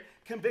Spirit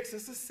convicts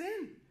us of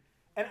sin.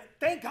 And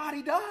thank God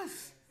he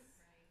does.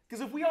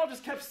 Because if we all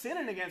just kept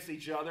sinning against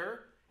each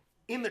other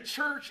in the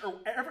church or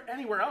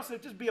anywhere else,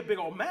 it'd just be a big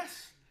old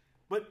mess.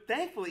 But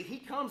thankfully, he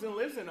comes and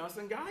lives in us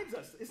and guides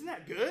us. Isn't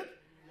that good?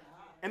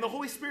 And the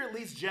Holy Spirit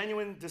leads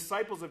genuine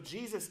disciples of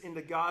Jesus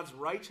into God's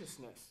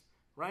righteousness,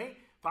 right?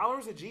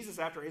 Followers of Jesus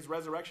after his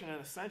resurrection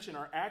and ascension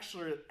are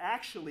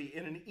actually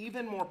in an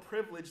even more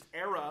privileged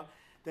era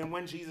than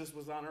when Jesus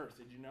was on earth.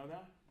 Did you know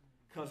that?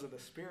 Because of the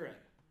Spirit.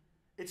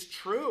 It's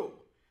true.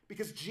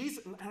 Because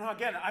Jesus, and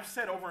again, I've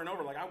said over and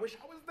over, like, I wish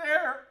I was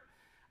there.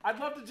 I'd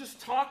love to just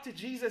talk to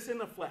Jesus in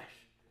the flesh.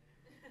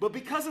 But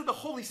because of the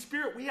Holy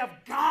Spirit, we have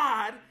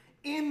God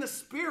in the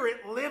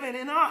Spirit living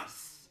in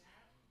us.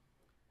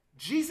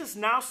 Jesus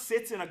now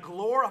sits in a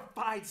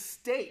glorified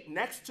state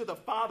next to the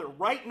Father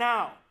right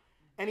now.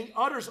 And he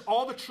utters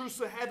all the truths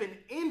of heaven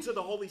into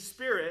the Holy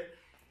Spirit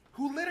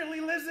who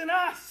literally lives in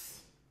us.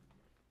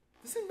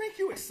 Does it make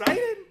you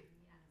excited?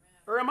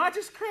 Or am I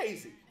just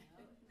crazy?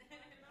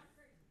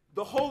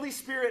 The Holy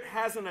Spirit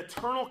has an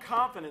eternal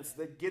confidence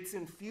that gets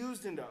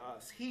infused into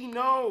us. He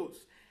knows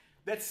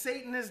that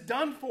Satan is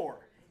done for.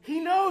 He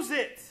knows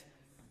it.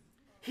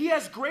 He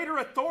has greater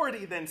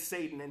authority than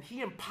Satan, and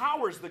he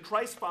empowers the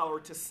Christ follower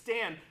to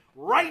stand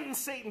right in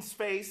Satan's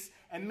face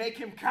and make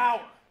him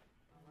cower.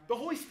 The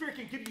Holy Spirit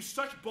can give you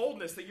such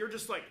boldness that you're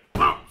just like,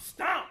 boom,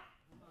 stomp.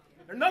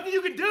 There's nothing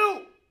you can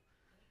do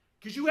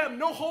because you have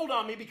no hold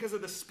on me because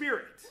of the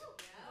Spirit.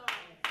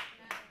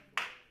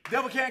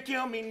 Devil can't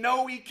kill me.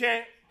 No, he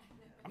can't.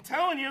 I'm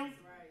telling you.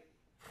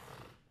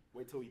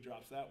 Wait till he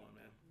drops that one,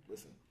 man.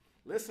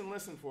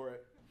 Listen for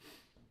it.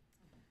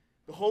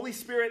 The Holy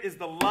Spirit is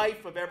the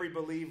life of every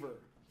believer.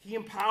 He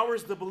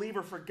empowers the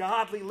believer for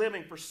godly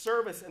living, for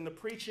service and the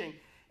preaching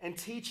and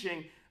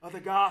teaching of the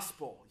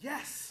gospel.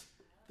 Yes,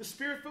 the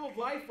Spirit-filled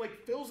life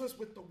like fills us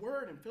with the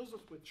word and fills us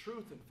with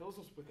truth and fills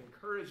us with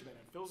encouragement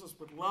and fills us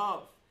with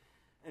love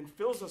and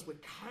fills us with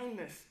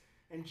kindness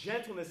and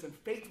gentleness and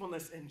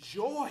faithfulness and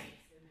joy.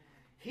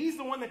 He's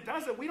the one that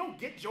does it. We don't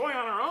get joy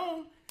on our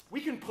own.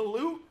 We can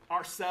pollute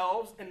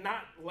ourselves and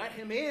not let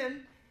him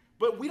in.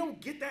 But we don't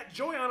get that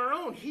joy on our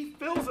own. He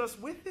fills us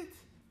with it.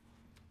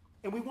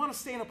 And we want to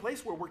stay in a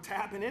place where we're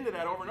tapping into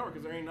that over and over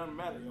because there ain't nothing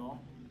better, y'all.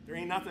 There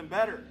ain't nothing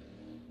better.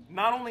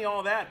 Not only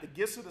all that, the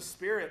gifts of the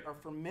Spirit are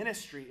for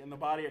ministry in the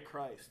body of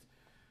Christ.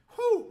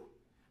 Whew!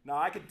 Now,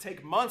 I could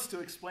take months to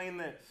explain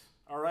this,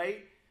 all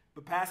right?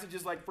 But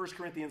passages like 1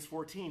 Corinthians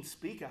 14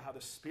 speak of how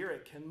the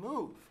Spirit can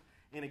move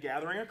in a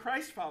gathering of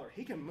Christ followers.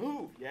 He can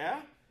move, yeah?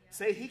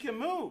 Say, he can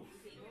move.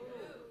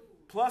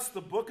 Plus,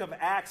 the book of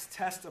Acts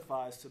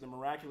testifies to the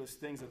miraculous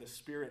things of the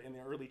Spirit in the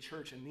early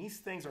church. And these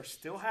things are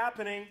still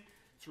happening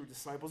through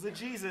disciples of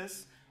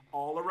Jesus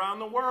all around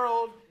the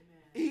world,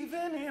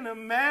 even in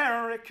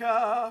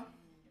America.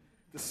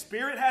 The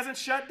Spirit hasn't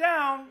shut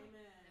down.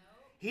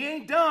 He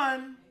ain't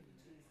done.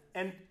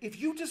 And if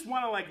you just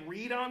want to like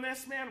read on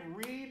this, man,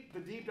 read the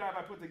deep dive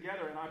I put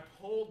together. And I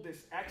pulled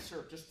this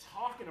excerpt just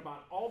talking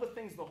about all the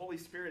things the Holy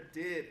Spirit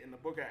did in the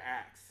book of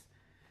Acts.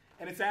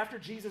 And it's after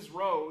Jesus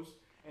rose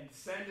and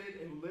ascended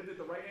and lived at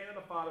the right hand of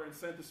the Father and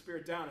sent the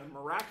Spirit down. And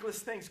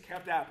miraculous things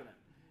kept happening.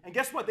 And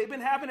guess what? They've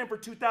been happening for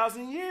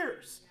 2,000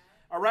 years.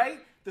 All right?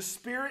 The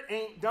Spirit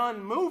ain't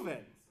done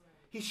moving.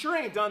 He sure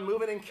ain't done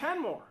moving in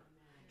Kenmore.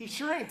 He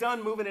sure ain't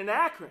done moving in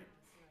Akron.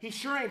 He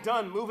sure ain't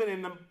done moving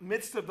in the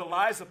midst of the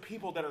lives of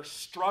people that are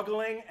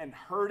struggling and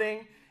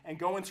hurting and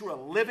going through a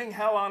living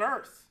hell on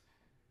earth.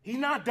 He's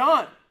not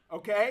done,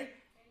 okay?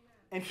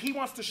 And he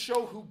wants to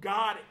show who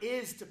God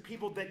is to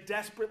people that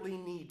desperately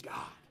need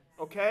God,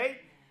 okay?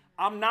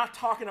 I'm not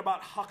talking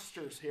about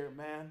hucksters here,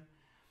 man.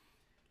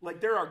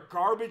 Like, there are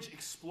garbage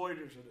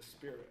exploiters of the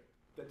Spirit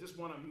that just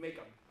want to make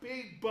a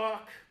big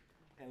buck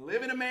and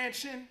live in a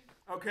mansion,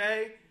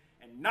 okay?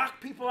 And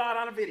knock people out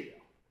on a video,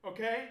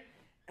 okay?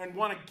 And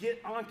want to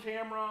get on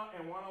camera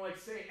and want to, like,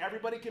 say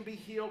everybody can be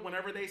healed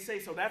whenever they say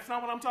so. That's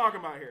not what I'm talking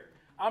about here.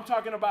 I'm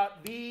talking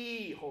about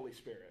the Holy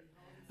Spirit,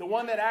 the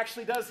one that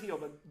actually does heal,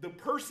 the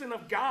person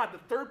of God, the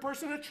third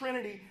person of the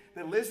Trinity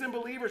that lives in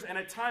believers, and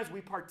at times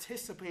we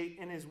participate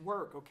in his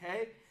work,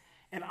 okay?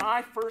 And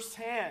I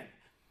firsthand,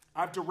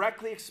 I've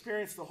directly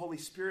experienced the Holy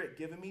Spirit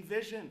giving me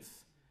visions.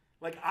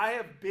 Like, I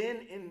have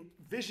been in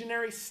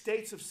visionary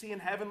states of seeing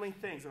heavenly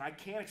things, and I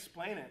can't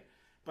explain it,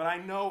 but I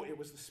know it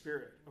was the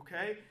Spirit,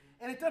 okay?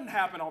 And it doesn't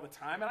happen all the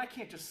time, and I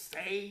can't just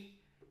say,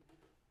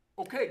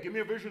 okay, give me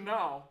a vision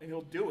now, and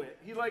he'll do it.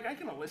 He's like, I ain't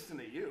going to listen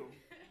to you.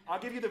 I'll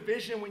give you the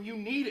vision when you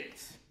need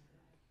it.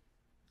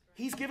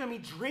 He's given me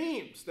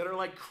dreams that are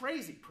like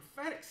crazy,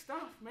 prophetic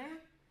stuff, man,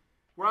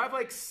 where I've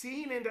like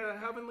seen into a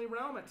heavenly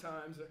realm at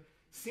times,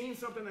 seen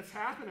something that's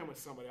happening with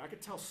somebody. I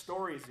could tell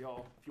stories,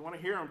 y'all. If you want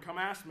to hear them, come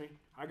ask me.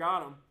 I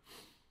got them.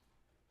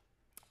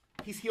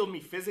 He's healed me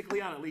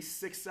physically on at least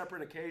 6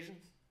 separate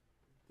occasions.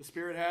 The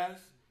Spirit has.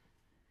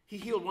 He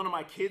healed one of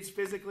my kids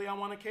physically on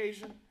one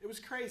occasion. It was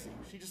crazy.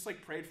 She just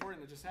like prayed for it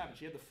and it just happened.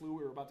 She had the flu.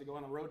 We were about to go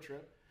on a road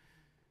trip.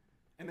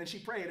 And then she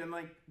prayed and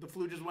like the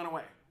flu just went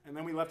away. And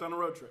then we left on a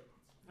road trip.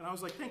 And I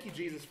was like, thank you,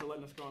 Jesus, for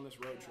letting us go on this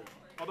road trip.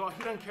 Although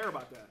he doesn't care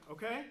about that,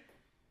 okay?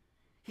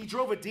 He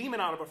drove a demon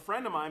out of a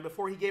friend of mine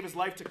before he gave his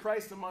life to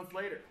Christ a month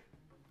later.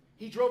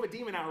 He drove a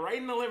demon out right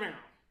in the living room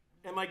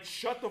and like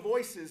shut the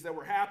voices that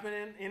were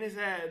happening in his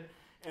head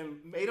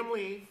and made him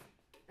leave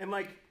and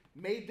like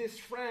made this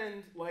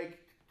friend like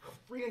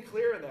free and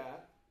clear of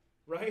that,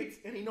 right?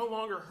 And he no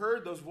longer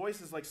heard those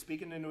voices like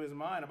speaking into his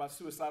mind about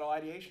suicidal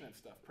ideation and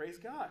stuff. Praise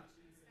God.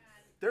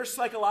 There's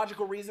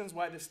psychological reasons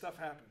why this stuff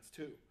happens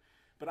too.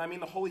 But I mean,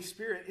 the Holy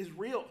Spirit is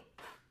real.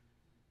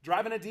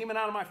 Driving a demon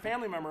out of my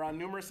family member on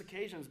numerous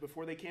occasions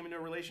before they came into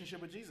a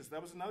relationship with Jesus.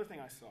 That was another thing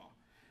I saw.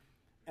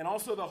 And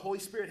also the Holy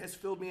Spirit has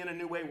filled me in a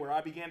new way where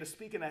I began to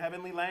speak in a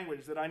heavenly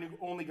language that I knew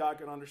only God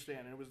could understand.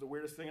 And it was the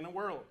weirdest thing in the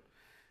world.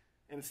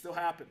 And it still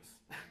happens.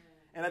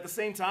 And at the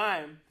same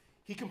time,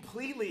 he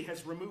completely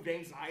has removed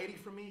anxiety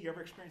from me. You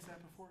ever experienced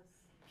that before?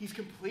 He's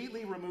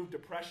completely removed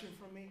depression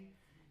from me.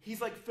 He's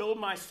like filled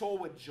my soul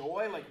with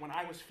joy, like when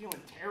I was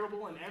feeling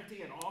terrible and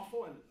empty and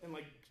awful and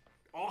like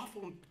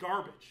awful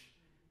garbage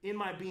in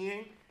my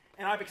being.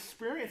 And I've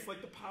experienced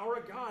like the power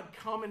of God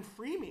come and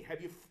free me.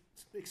 Have you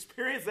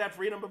experienced that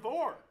freedom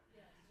before?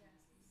 Yes.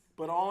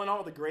 But all in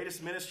all, the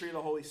greatest ministry of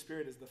the Holy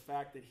Spirit is the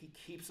fact that he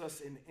keeps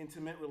us in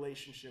intimate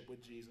relationship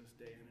with Jesus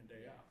day in and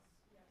day out.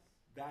 Yes.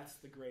 That's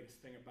the greatest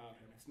thing about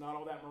him. It's not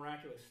all that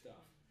miraculous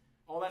stuff.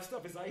 All that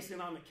stuff is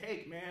icing on the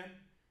cake, man.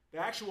 The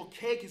actual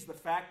cake is the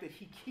fact that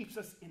he keeps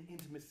us in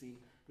intimacy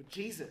with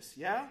Jesus,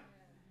 yeah?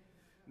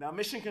 Now,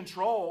 Mission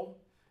Control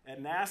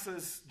at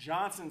NASA's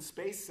Johnson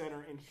Space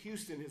Center in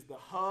Houston is the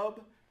hub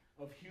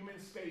of human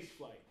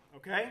spaceflight,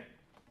 okay?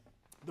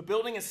 The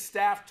building is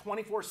staffed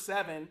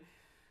 24/7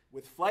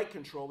 with flight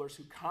controllers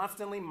who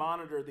constantly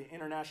monitor the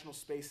International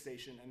Space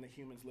Station and the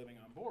humans living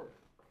on board.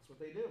 That's what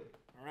they do,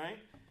 all right?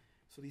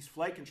 So these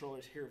flight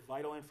controllers hear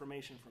vital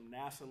information from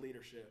NASA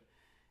leadership,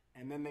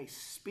 and then they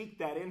speak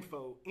that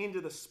info into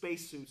the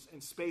spacesuits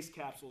and space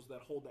capsules that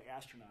hold the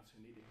astronauts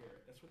who need to hear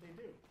it. That's what they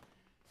do.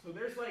 So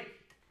there's like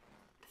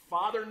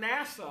Father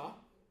NASA,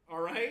 all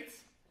right?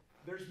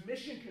 There's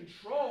Mission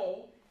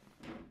Control,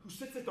 who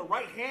sits at the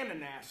right hand of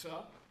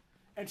NASA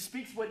and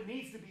speaks what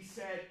needs to be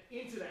said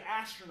into the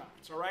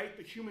astronauts, all right?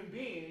 The human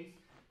beings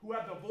who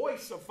have the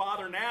voice of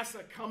Father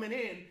NASA coming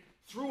in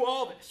through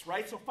all this,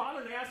 right? So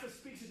Father NASA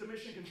speaks it to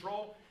Mission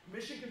Control.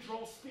 Mission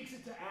Control speaks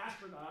it to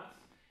astronauts.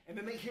 And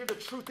then they hear the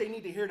truth they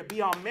need to hear to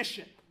be on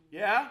mission.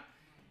 Yeah?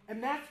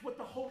 And that's what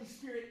the Holy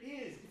Spirit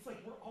is. It's like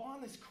we're all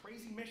on this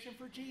crazy mission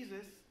for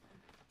Jesus.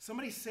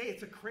 Somebody say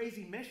it's a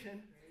crazy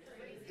mission.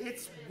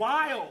 It's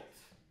wild.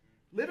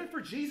 Living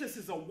for Jesus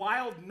is a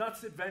wild,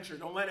 nuts adventure.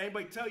 Don't let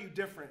anybody tell you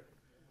different.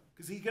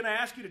 Because he's going to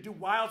ask you to do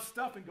wild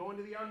stuff and go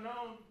into the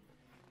unknown.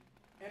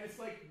 And it's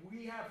like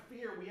we have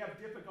fear, we have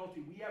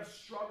difficulty, we have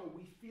struggle,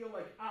 we feel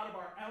like out of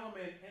our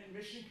element, and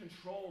Mission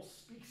Control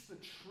speaks the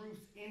truth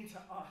into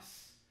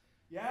us.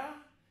 Yeah?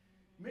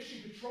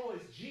 Mission Control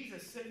is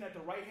Jesus sitting at the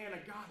right hand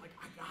of God like,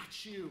 I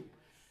got you.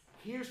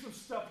 Here's some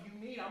stuff you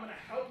need. I'm going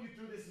to help you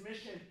through this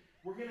mission.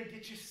 We're going to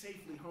get you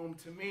safely home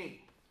to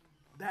me.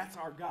 That's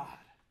our God.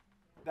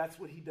 That's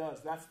what he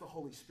does. That's the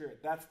Holy Spirit.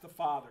 That's the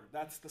Father.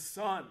 That's the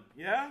Son.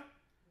 Yeah? Yep.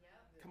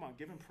 Come on,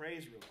 give him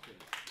praise real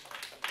quick.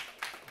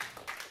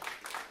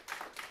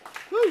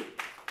 Woo!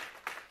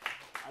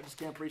 I just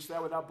can't preach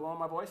that without blowing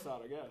my voice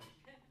out, I guess.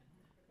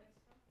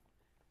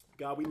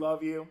 God, we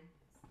love you.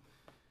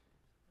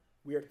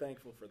 We are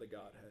thankful for the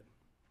Godhead.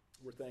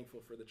 We're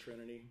thankful for the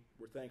Trinity.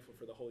 We're thankful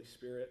for the Holy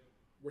Spirit.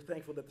 We're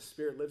thankful that the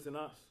Spirit lives in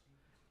us.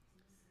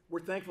 We're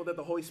thankful that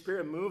the Holy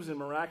Spirit moves in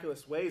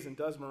miraculous ways and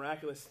does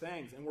miraculous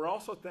things. And we're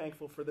also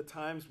thankful for the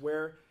times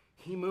where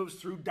he moves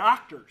through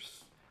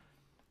doctors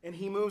and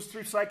he moves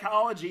through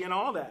psychology and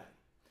all that.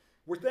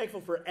 We're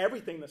thankful for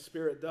everything the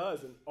Spirit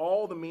does and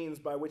all the means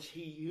by which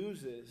he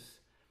uses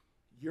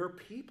your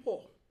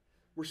people.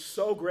 We're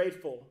so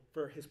grateful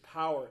for his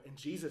power. And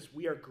Jesus,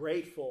 we are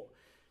grateful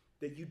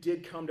that you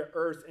did come to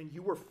earth and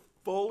you were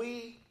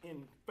fully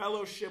in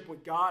fellowship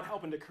with God,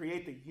 helping to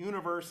create the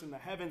universe and the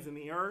heavens and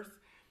the earth.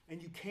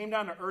 And you came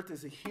down to earth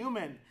as a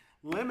human,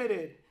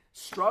 limited,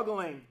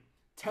 struggling,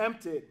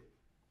 tempted,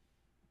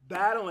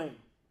 battling.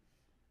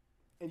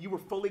 And you were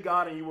fully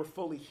God and you were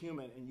fully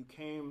human. And you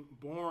came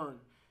born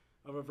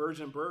of a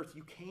virgin birth.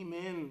 You came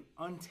in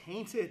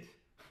untainted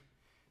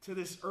to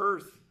this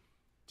earth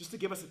just to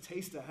give us a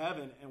taste of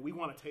heaven. And we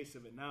want a taste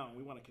of it now. And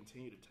we want to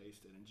continue to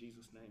taste it. In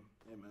Jesus' name,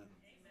 amen. Amen.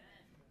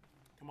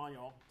 Come on,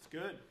 y'all. It's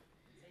good.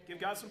 Give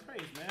God some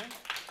praise, man.